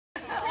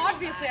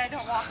obviously I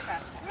don't walk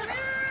fast.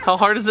 How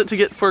hard is it to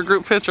get for a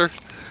group picture?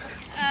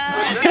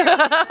 Get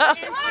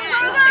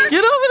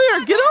over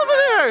there! Get over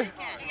there!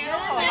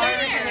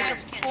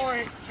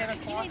 Before 10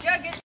 o'clock.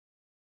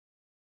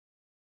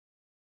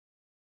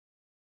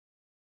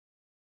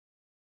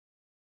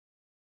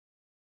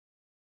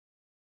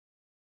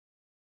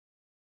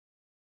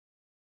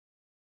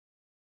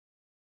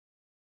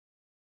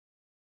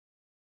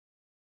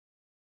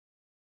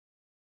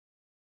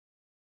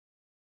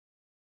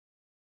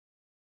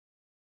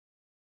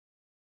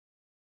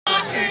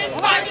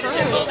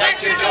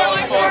 At your door,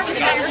 4 for the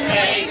custom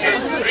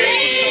makers, 3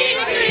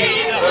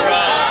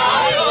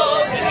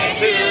 varietals,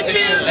 2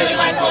 living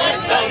my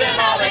points, golden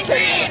all and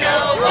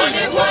Crino. 1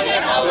 is 1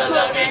 and all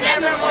alone, and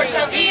evermore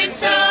shall be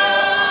so.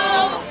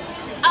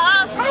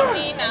 All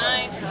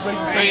 79.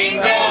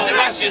 Green gold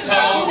rushes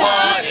home.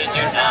 What is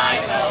your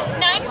 9-0?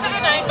 9 for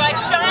the 9 by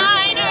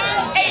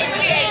Shiners. 8 for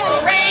the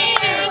 8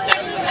 Raiders.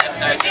 7 for the 7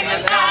 stars in the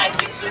sky.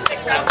 6 for the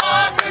 6 round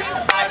walkers.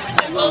 5 for the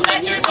symbols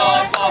at your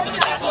door. 4 for the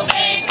gospel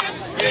makers.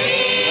 3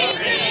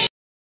 green.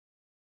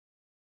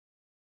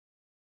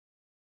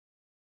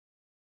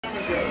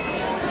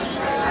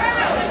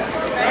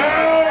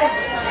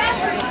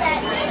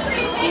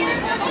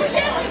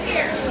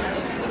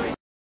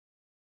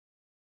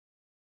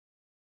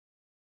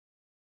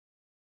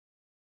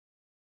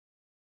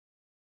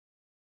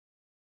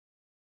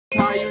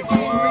 Hi,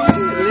 Eugene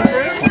Reed,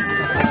 Linda.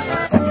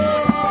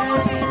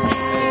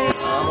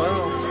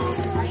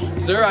 Well.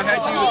 Sir, I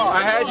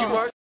had you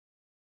marked.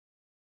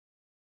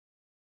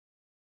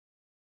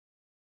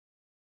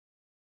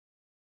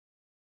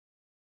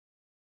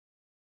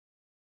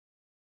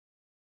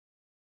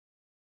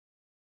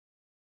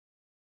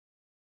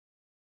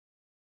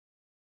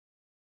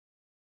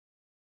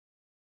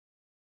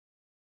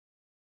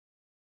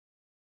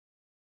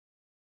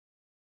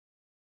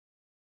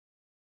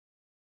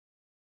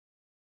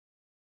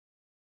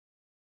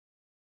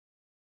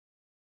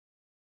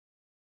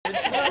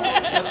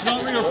 That's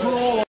not your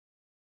parole.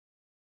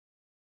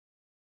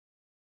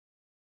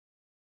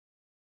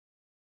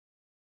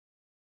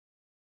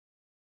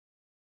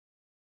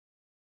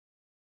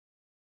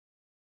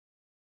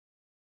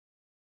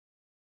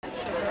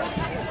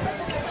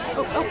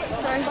 Sorry.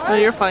 Oh,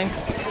 you're fine.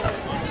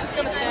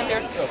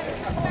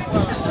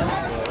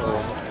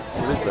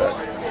 What is that?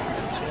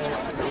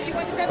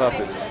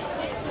 Puppet.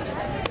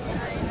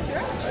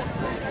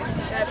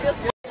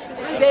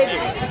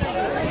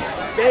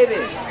 Baby.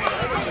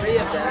 3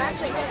 of them.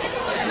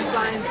 She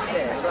finds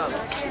there. Bravo.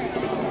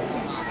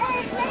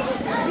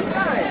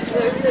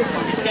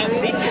 He's got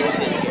videos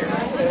in here.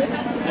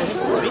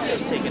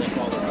 Videos taken up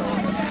all the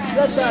time.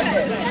 That's not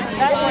it.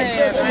 That one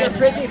is a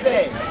pretty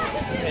face.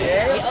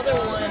 Yes. The other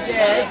one.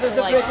 Yes, it's a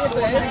pretty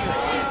face.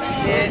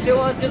 Yes, she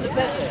wants you to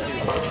pet it.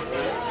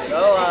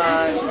 Go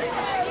on.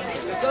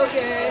 It's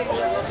okay.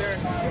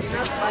 It's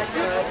not my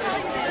good.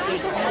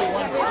 There's only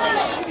one way.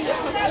 You're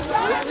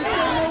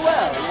doing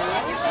well.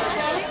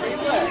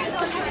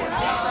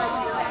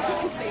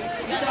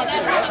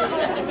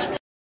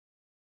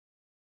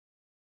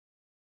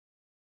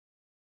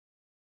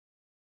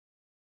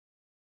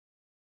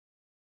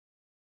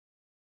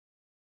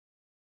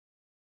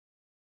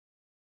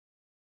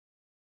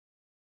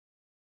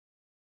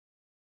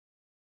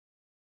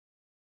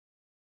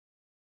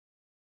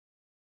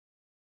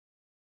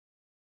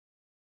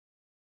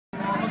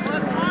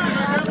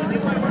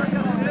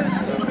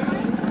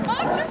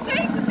 Just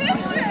take the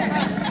picture.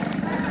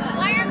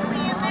 Why aren't we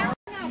in there?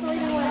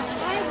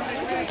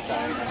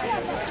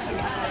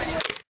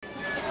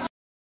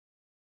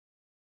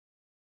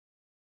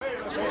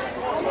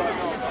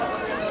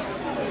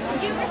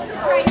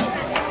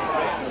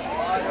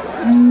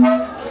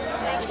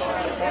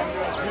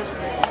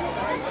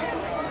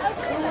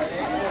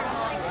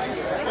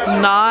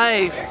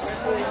 Nice.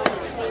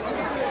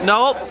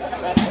 Nope.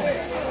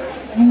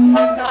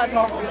 Not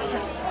normal.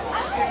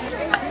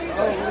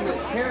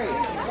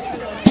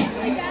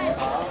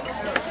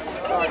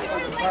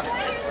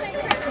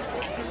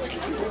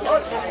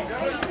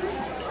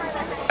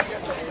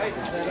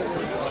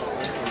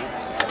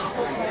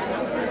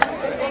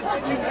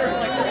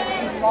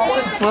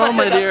 Well,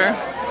 my dear.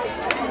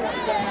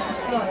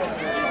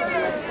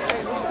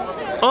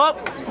 Oh!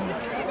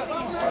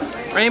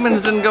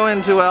 Raymond's didn't go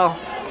in too well.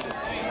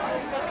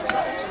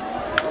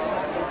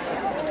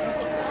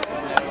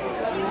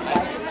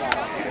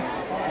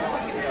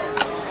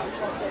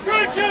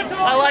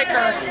 I like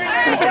her.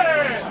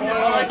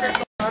 I like her.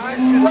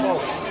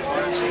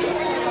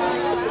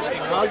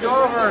 I'll go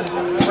over and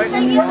wait on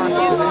you're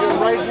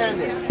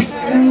right-handed.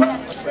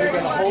 You're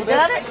going to hold it?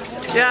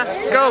 Yeah,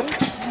 go.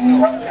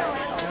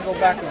 Go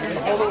back and you're going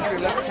to hold it with your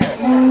left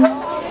hand.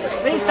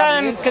 This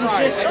time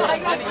consistent.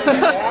 I'm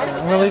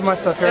going to leave my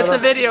stuff here. It's a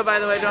video, by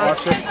the way, John.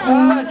 Watch it.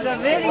 Oh, it's a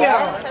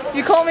video.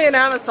 You call me an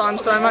Amazon,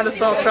 so I might as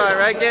well try,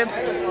 right, Gabe?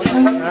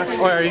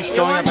 Oh, are you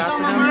going up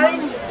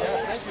after him?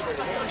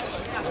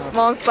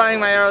 Mom's buying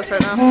my arrows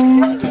right now.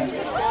 I'm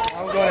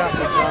going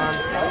after John.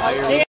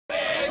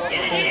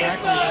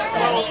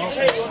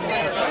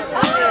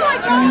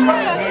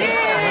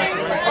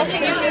 Oh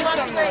my God!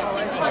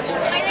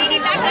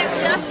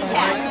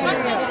 tap.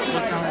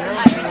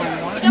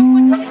 You don't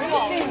want to hit the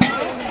wall.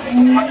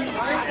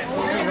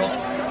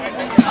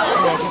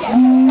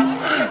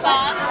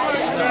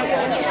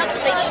 You have to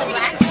lay the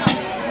black.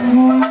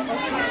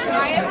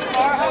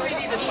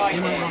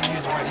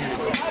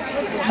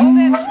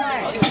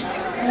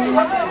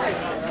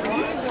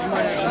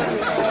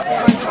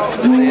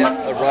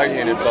 A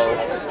right-handed bow.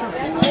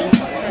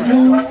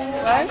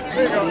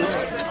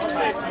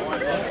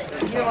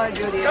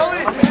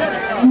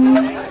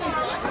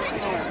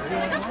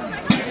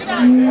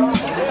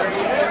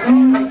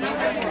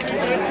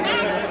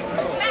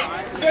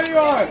 There you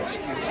are.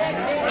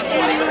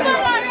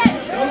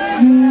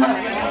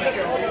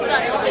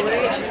 She's taking a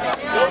picture.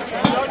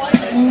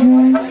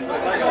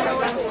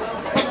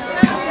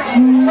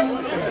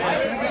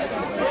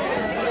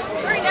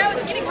 Hurry now,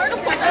 it's getting hard to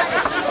point out.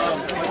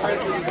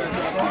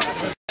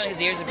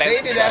 They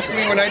did ask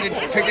me when I did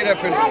pick it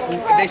up, and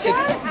they said,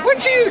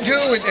 "What do you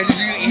do with it? Do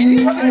you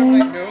eat it?" And I'm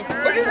like, "No."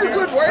 But it's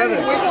good. Why are you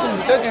wasting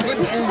such good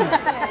food?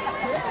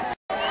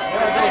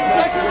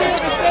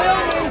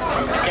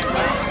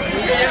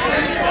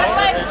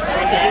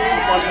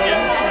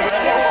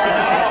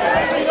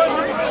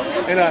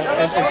 And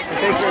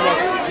thank you very much.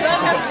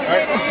 All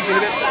right, see you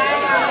in a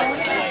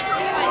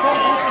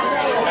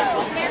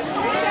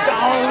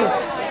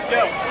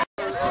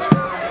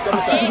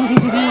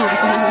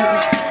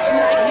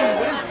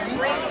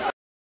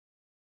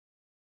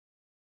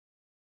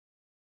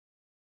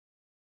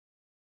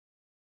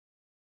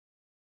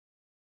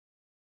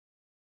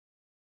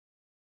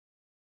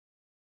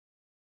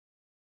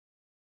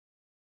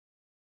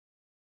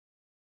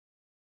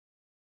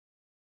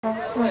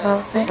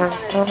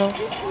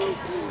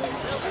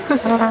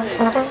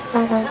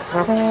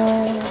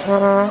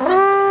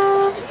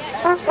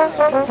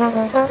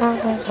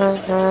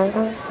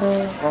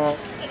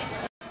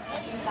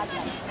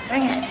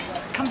Bring it.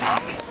 Come back.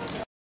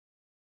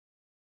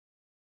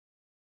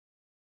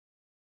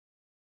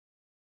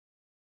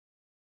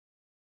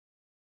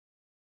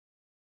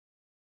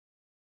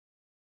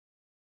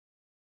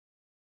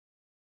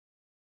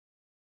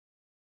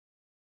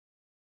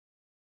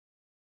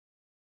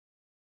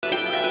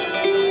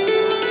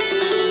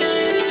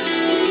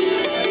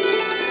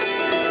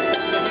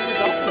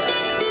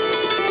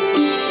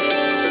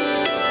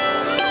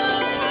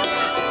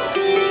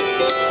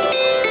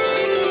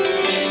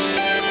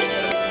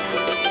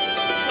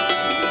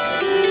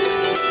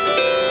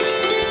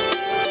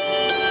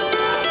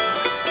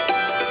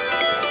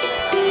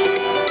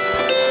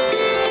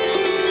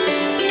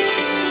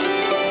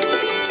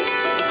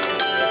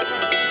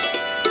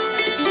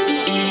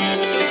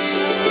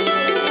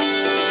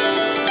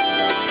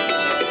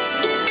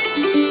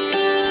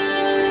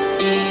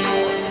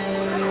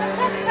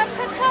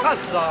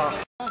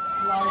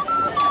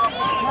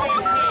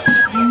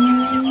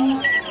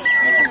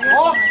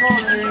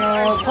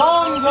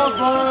 Songs of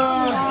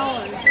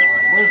birds,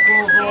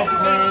 whistles of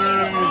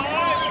praise.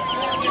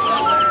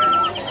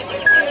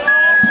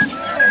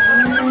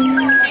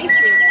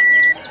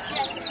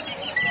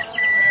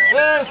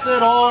 Yes,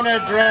 sit on a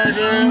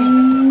dragon.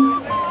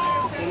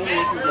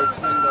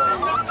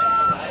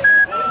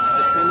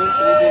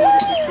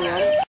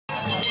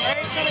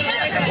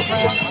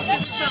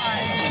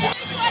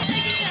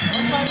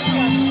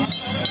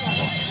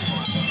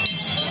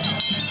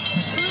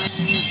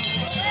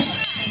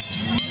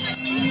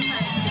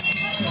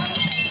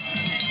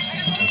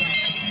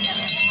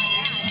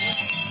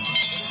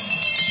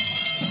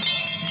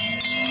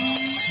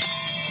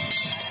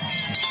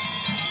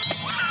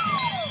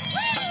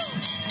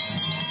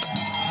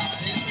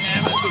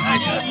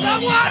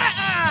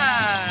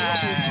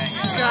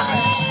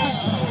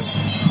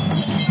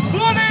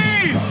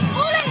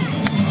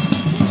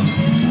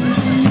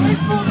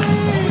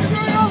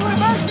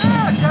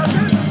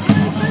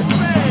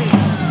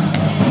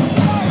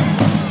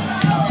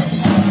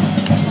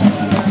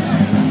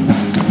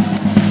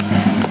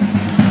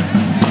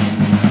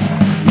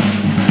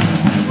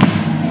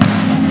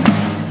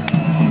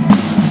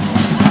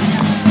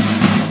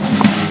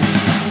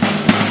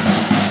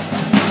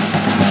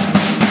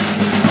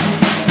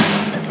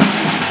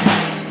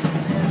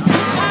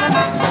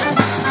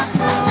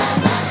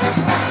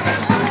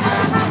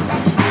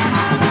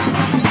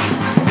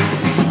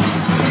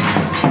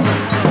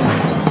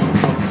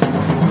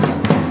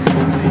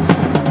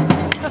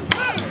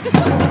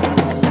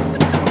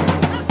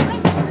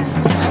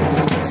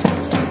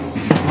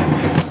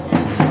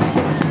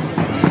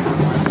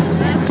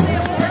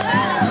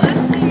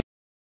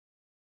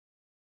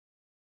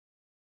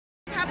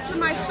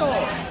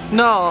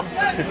 No,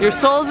 your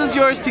souls is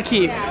yours to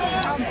keep.